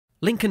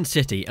Lincoln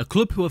City, a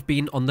club who have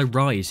been on the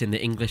rise in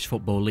the English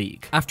Football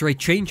League. After a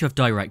change of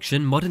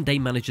direction, modern day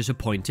managers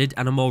appointed,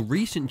 and a more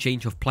recent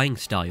change of playing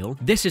style,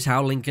 this is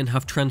how Lincoln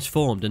have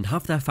transformed and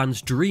have their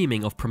fans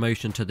dreaming of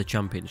promotion to the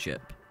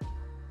Championship.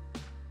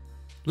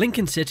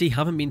 Lincoln City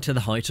haven't been to the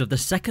heights of the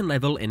second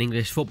level in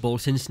English football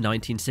since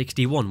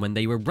 1961, when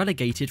they were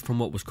relegated from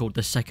what was called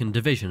the second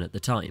division at the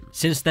time.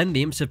 Since then,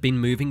 the Imps have been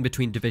moving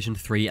between Division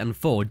 3 and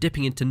 4,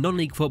 dipping into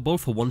non-league football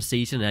for one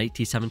season in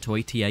 87 to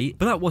 88,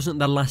 but that wasn't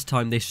the last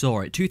time they saw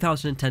it.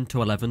 2010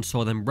 to 11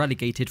 saw them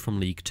relegated from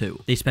League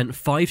 2. They spent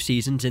 5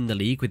 seasons in the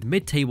league with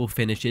mid-table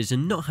finishes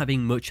and not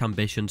having much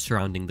ambition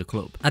surrounding the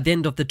club. At the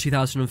end of the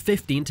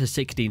 2015 to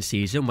 16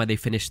 season, where they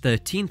finished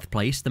 13th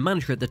place, the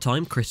manager at the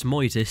time, Chris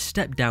Moises,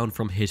 stepped down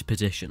from his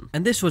position,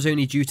 and this was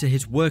only due to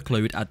his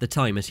workload at the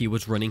time as he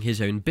was running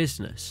his own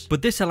business.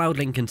 But this allowed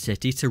Lincoln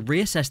City to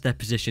reassess their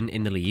position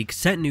in the league,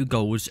 set new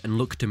goals and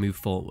look to move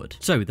forward.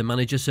 So the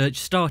manager search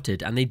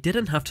started, and they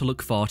didn't have to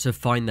look far to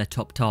find their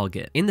top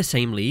target. In the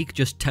same league,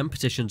 just 10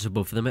 positions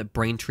above them at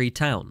Braintree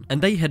Town, and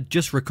they had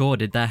just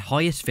recorded their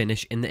highest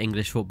finish in the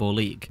English Football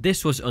League.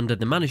 This was under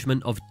the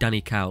management of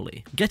Danny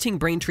Cowley. Getting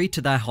Braintree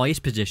to their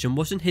highest position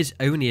wasn't his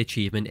only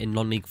achievement in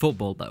non-league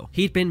football though.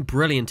 He'd been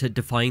brilliant at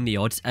defying the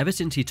odds ever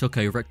since he took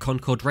over at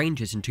Concord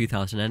Rangers in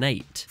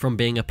 2008. From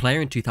being a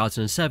player in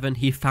 2007,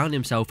 he found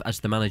himself as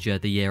the manager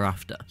the year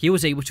after. He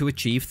was able to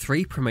achieve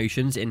 3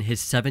 promotions in his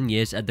 7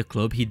 years at the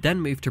club. He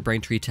then moved to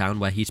Braintree Town,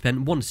 where he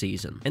spent 1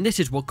 season. And this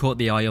is what caught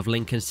the eye of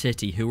Lincoln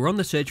City, who were on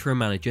the search for a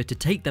manager to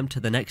take them to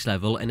the next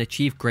level and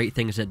achieve great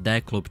things at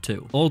their club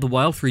too. All the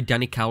while, through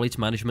Danny Cowley's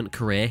management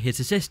career, his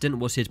assistant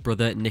was his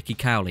brother Nicky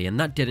Cowley, and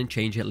that didn't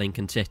change at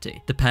Lincoln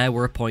City. The pair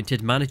were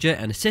appointed manager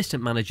and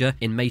assistant manager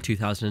in May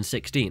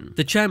 2016.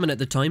 The chairman at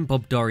the time,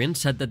 Bob Dorian,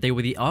 said that they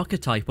were the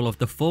archetypal of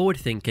the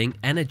forward-thinking,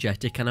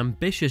 energetic and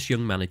ambitious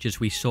young managers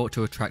we sought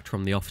to attract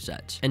from the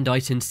offset. And I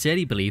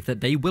sincerely believe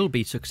that they will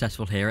be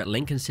successful here at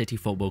Lincoln City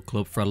Football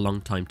Club for a long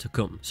time to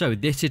come. So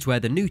this is where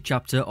the new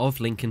chapter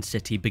of Lincoln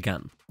City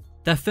began.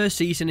 Their first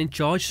season in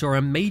charge saw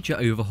a major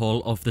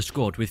overhaul of the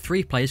squad, with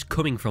 3 players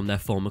coming from their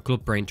former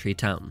club Braintree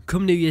Town.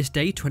 Come New Year's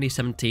Day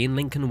 2017,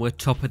 Lincoln were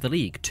top of the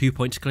league, 2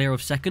 points clear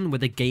of second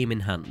with a game in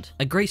hand.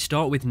 A great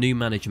start with new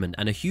management,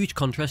 and a huge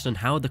contrast on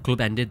how the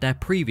club ended their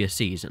previous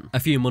season.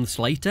 A few months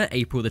later,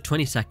 April the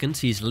 22nd,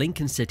 sees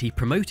Lincoln City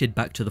promoted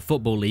back to the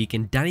Football League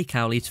in Danny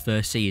Cowley's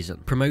first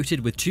season. Promoted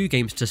with 2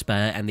 games to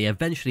spare, and they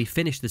eventually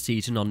finished the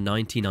season on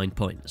 99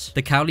 points.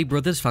 The Cowley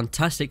brothers'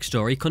 fantastic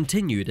story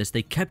continued as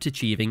they kept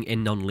achieving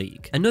in non-league.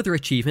 Another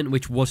achievement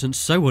which wasn't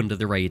so under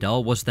the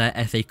radar was their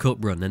FA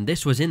Cup run, and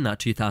this was in that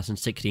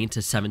 2016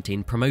 to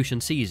 17 promotion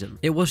season.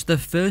 It was the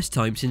first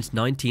time since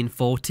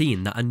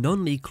 1914 that a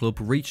non-league club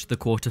reached the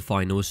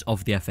quarter-finals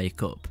of the FA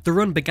Cup. The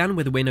run began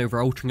with a win over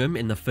Altrincham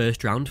in the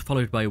first round,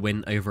 followed by a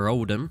win over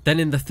Oldham.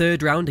 Then in the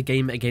third round, a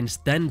game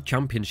against then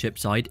Championship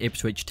side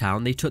Ipswich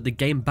Town. They took the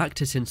game back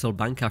to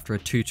Sincilbank after a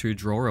 2-2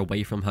 draw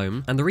away from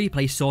home, and the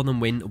replay saw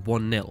them win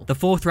 1-0. The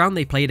fourth round,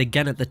 they played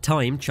again at the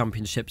time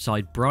Championship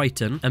side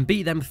Brighton and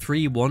beat them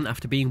 3-1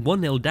 after being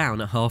 1-0 down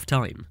at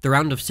half-time. The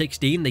round of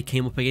 16, they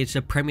came up against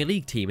a Premier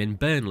League team in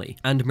Burnley,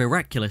 and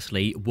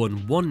miraculously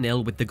won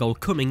 1-0 with the goal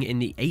coming in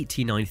the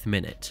 89th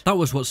minute. That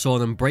was what saw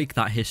them break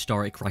that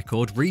historic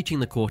record,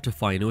 reaching the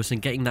quarter-finals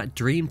and getting that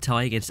dream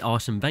tie against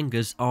Arsene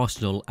Wenger's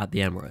Arsenal at the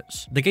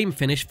Emirates. The game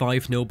finished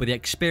 5-0, but the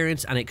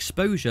experience and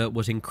exposure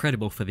was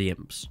incredible for the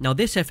Imps. Now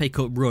this FA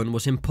Cup run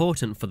was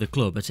important for the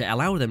club as it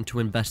allowed them to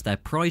invest their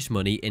prize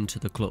money into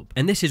the club.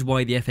 And this is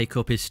why the FA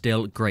Cup is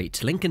still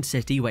great. Lincoln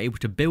City were able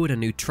to build a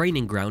new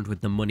training ground with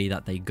the money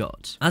that they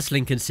got. As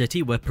Lincoln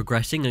City were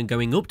progressing and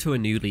going up to a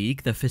new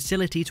league, the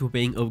facilities were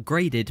being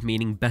upgraded,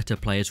 meaning better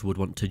players would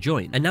want to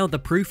join. And now the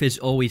proof is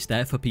always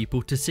there for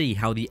people to see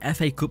how the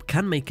FA Cup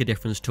can make a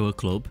difference to a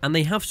club, and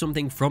they have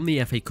something from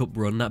the FA Cup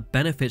run that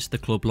benefits the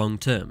club long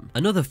term.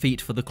 Another feat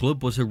for the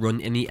club was a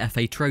run in the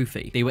FA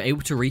Trophy. They were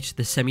able to reach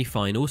the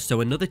semi-finals,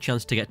 so another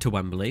chance to get to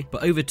Wembley,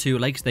 but over 2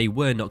 legs they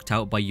were knocked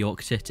out by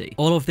York City.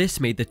 All of this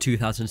made the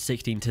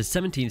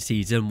 2016-17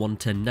 season one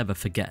to never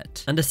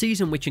forget, and a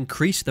season which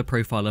increased the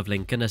profile of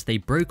Lincoln as they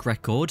broke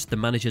records. The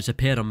managers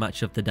appeared on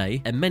Match of the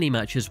Day, and many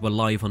matches were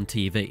live on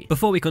TV.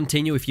 Before we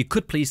continue, if you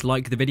could please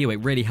like the video, it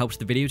really helps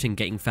the videos in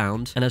getting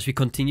found, and as we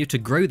continue to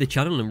grow the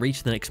channel and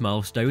reach the next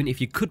milestone, if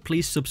you could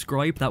please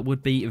subscribe, that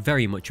would be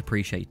very much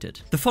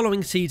appreciated. The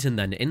following season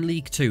then, in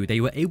League 2, they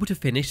were able to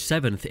finish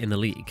 7th in the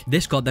league.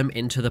 This got them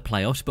into the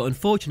playoffs, but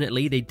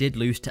unfortunately they did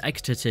lose to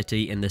Exeter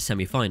City in the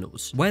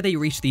semi-finals. Where they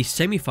reached the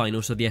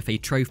semi-finals of the FA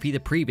Trophy the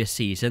previous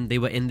season, they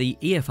were in the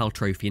EFL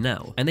Trophy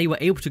now, and they were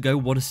able to go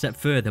one step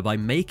further by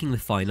making the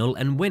final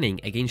and winning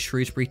against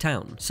Shrewsbury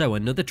Town, so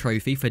another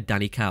trophy for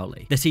Danny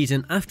Cowley. The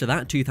season after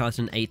that,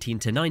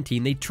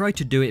 2018-19, they tried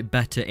to do it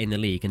better in the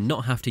league and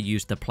not have to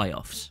use the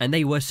playoffs, and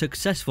they were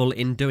successful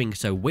in doing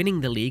so,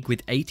 winning the league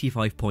with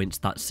 85 points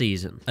that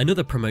season.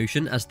 Another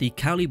promotion, as the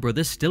Cowley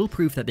brothers still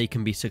proved that they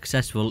can be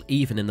successful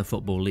even in the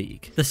Football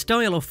League. The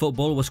style of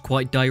football was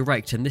quite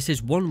direct, and this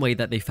is one way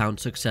that they found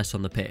success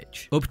on the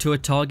pitch. Up to a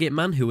target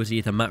man who was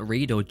either Matt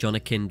Reed or John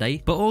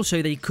Akinde, but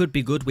also they could would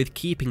be good with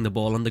keeping the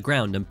ball on the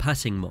ground and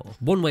passing more.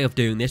 One way of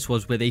doing this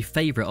was with a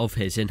favourite of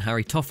his in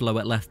Harry Toffolo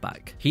at left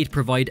back. He'd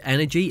provide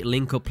energy,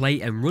 link-up play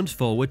and runs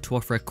forward to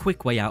offer a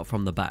quick way out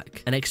from the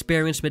back. An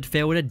experienced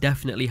midfielder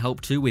definitely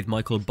helped too, with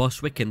Michael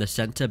Boswick in the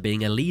centre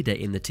being a leader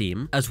in the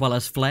team, as well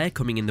as flair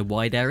coming in the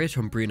wide areas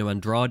from Bruno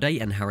Andrade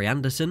and Harry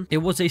Anderson. It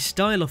was a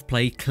style of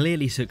play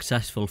clearly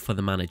successful for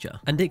the manager,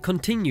 and it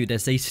continued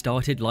as they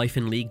started life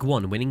in League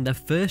One, winning their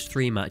first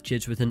 3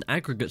 matches with an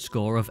aggregate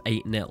score of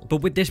 8-0.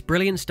 But with this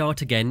brilliant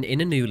start again in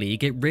a new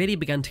league, it really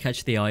began to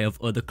catch the eye of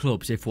other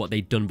clubs if what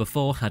they'd done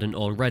before hadn't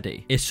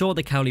already. It saw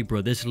the Cowley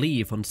brothers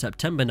leave on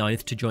September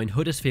 9th to join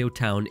Huddersfield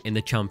Town in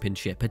the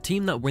Championship, a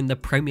team that were in the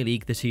Premier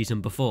League the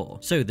season before,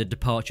 so the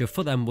departure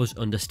for them was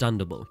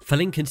understandable. For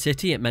Lincoln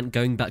City, it meant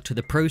going back to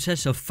the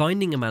process of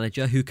finding a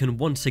manager who can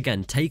once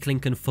again take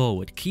Lincoln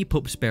forward, keep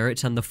up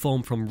spirits and the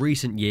form from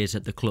recent years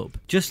at the club.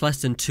 Just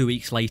less than 2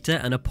 weeks later,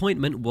 an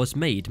appointment was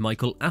made.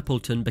 Michael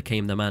Appleton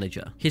became the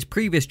manager. His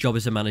previous job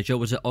as a manager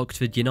was at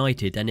Oxford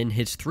United, and in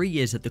his 3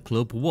 years at the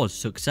club was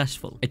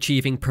successful,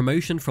 achieving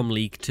promotion from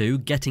League 2,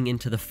 getting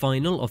into the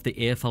final of the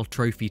EFL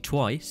Trophy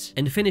twice,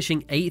 and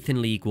finishing 8th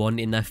in League 1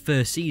 in their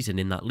first season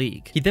in that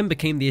league. He then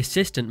became the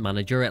assistant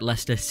manager at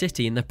Leicester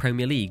City in the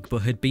Premier League,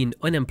 but had been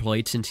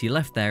unemployed since he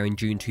left there in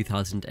June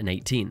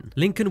 2018.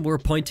 Lincoln were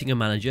appointing a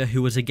manager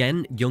who was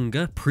again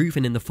younger,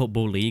 proven in the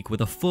Football League,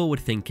 with a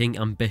forward-thinking,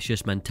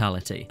 ambitious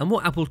mentality. And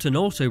what Appleton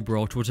also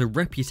brought was a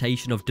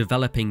reputation of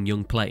developing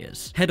young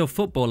players. Head of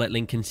football at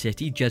Lincoln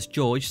City, Jez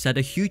George, said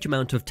a huge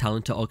amount of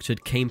talent at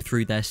Oxford came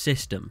through their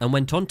system and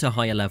went on to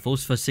higher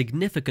levels for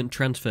significant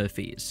transfer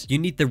fees. You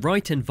need the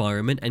right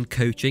environment and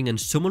coaching and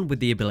someone with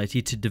the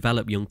ability to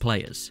develop young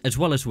players, as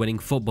well as winning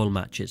football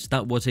matches.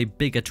 That was a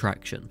big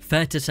attraction.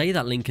 Fair to say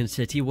that Lincoln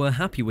City were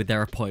happy with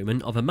their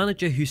appointment of a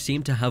manager who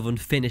seemed to have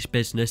unfinished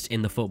business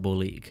in the Football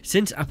League.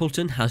 Since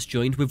Appleton has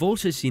joined, we've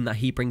also seen that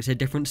he brings a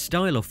different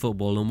style of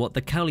football than what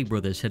the Cowley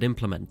brothers had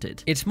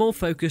implemented. It's more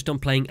focused on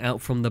playing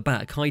out from the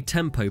back, high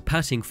tempo,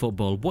 passing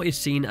football, what is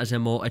seen as a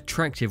more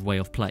attractive way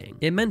of playing.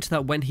 It meant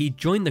that when he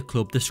joined the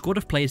club, the squad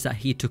of players that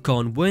he took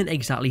on weren't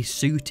exactly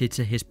suited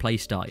to his play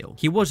style.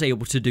 He was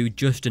able to do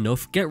just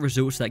enough, get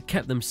results that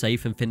kept them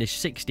safe and finish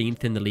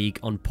 16th in the league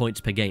on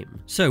points per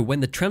game. So when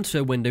the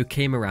transfer window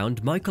came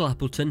around, Michael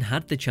Appleton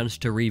had the chance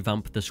to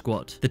revamp the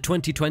squad. The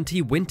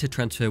 2020 winter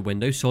transfer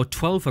window saw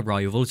 12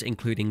 arrivals,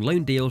 including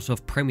loan deals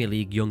of Premier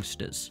League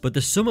youngsters. But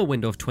the summer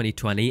window of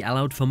 2020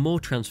 allowed for more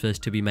transfers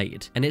to be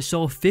made, and it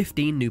saw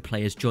 15 new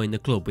players join the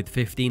club, with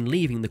 15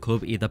 leaving the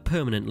club either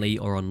permanently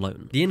or on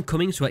loan. The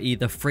incomings were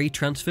either free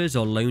transfers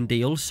or loan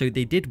deals, so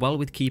they did well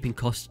with keeping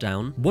costs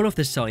down. One of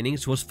the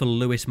signings was for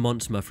Lewis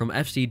Monsma from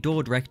FC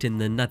Dordrecht in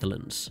the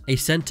Netherlands, a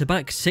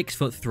centre-back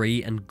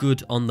 6'3" and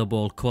good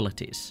on-the-ball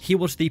qualities. He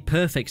was the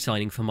perfect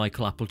signing for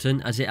Michael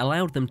Appleton, as it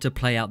allowed them to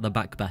play out the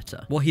back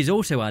better. What he's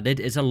also added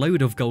is a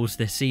load of goals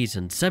this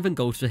season. 7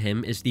 goals for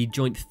him is the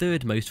joint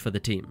 3rd most for the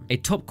team. A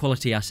top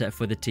quality asset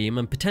for the team,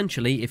 and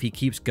potentially, if he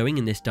keeps going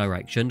in this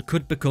direction,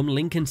 could become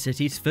Lincoln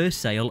City's first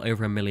sale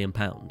over £1 million.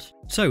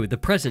 So, the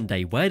present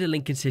day, where do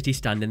Lincoln City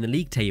stand in the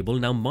league table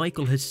now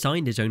Michael has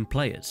signed his own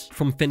players?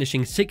 From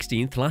finishing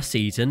 16th last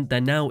season, they're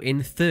now in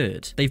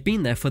 3rd. They've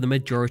been there for the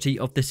majority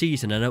of the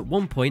season and at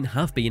one point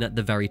have been at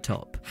the very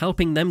top.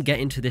 Helping them get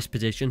into this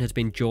position has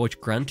been George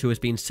Grant, who has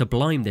been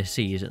sublime this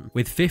season.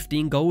 With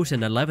 15 goals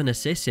and 11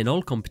 assists in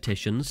all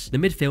competitions, the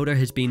midfielder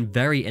has been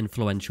very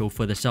influential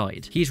for the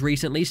side. He's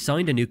recently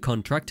signed a new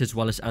contract, as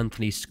well as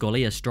Anthony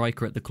Scully, a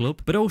striker at the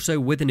club, but also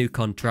with a new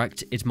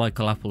contract is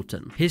Michael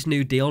Appleton. His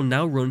new deal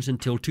now runs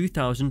until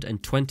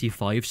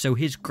 2025, so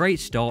his great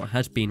start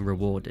has been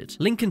rewarded.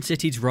 Lincoln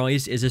City's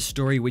rise is a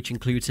story which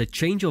includes a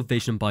change of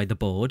vision by the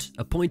board,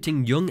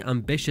 appointing young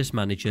ambitious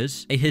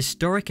managers, a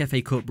historic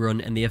FA Cup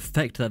run and the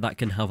effect that that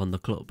can have on the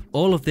club.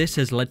 All of this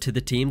has led to the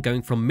team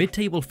going from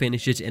mid-table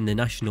finishes in the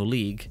National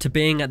League to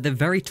being at the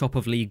very top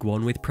of League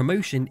One, with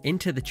promotion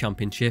into the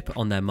Championship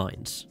on their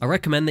minds. I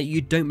recommend that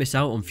you don't miss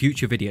out on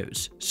future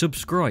videos.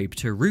 Subscribe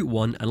to Route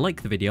 1 and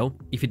like the video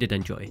if you did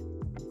enjoy.